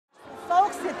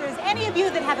there's any of you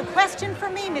that have a question for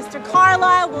me, Mr.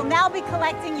 Carlisle will now be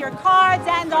collecting your cards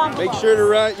and envelopes. Make sure to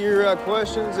write your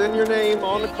questions and your name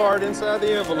on the card inside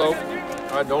the envelope.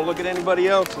 All right, don't look at anybody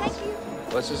else's. Thank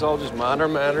you. Let's just all just mind our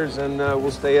manners and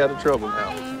we'll stay out of trouble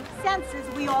now. Senses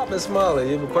we all... Miss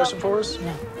Molly, you have a question for us?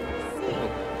 No.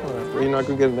 Well, you're not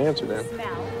going to get an answer then.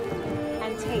 Smell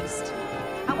and taste.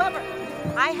 However,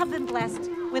 I have been blessed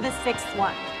with a sixth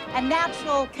one, a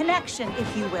natural connection,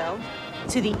 if you will,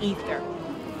 to the ether.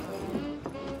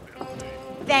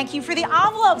 Thank you for the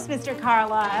envelopes, Mr.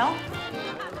 Carlisle.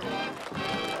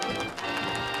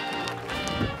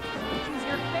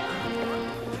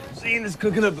 Zeena's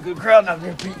cooking up a good crowd out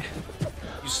there, Pete.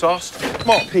 You sauced?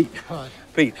 Come on, Pete.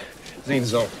 Pete,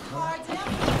 Zeena's on.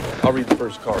 I'll read the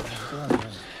first card.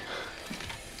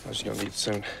 I'm just gonna need it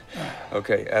soon.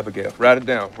 Okay, Abigail, write it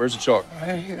down. Where's the chalk?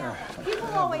 Right here. People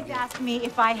always ask me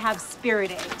if I have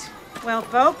spirit aid. Well,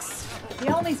 folks,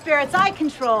 the only spirits I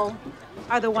control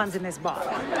are the ones in this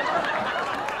bottle.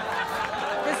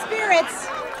 The spirits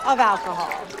of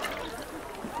alcohol.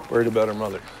 Worried about her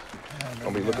mother.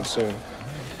 I'll be looking soon.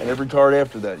 And every card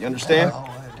after that, you understand?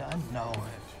 I know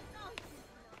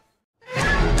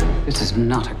it. This is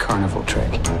not a carnival trick.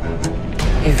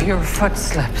 If your foot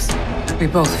slips, we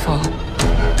both fall.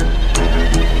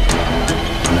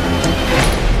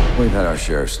 We've had our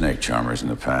share of snake charmers in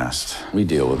the past. We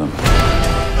deal with them.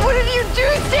 What did you do,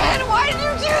 Stan? Why did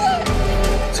you do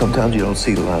that? Sometimes you don't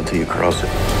see the line until you cross it.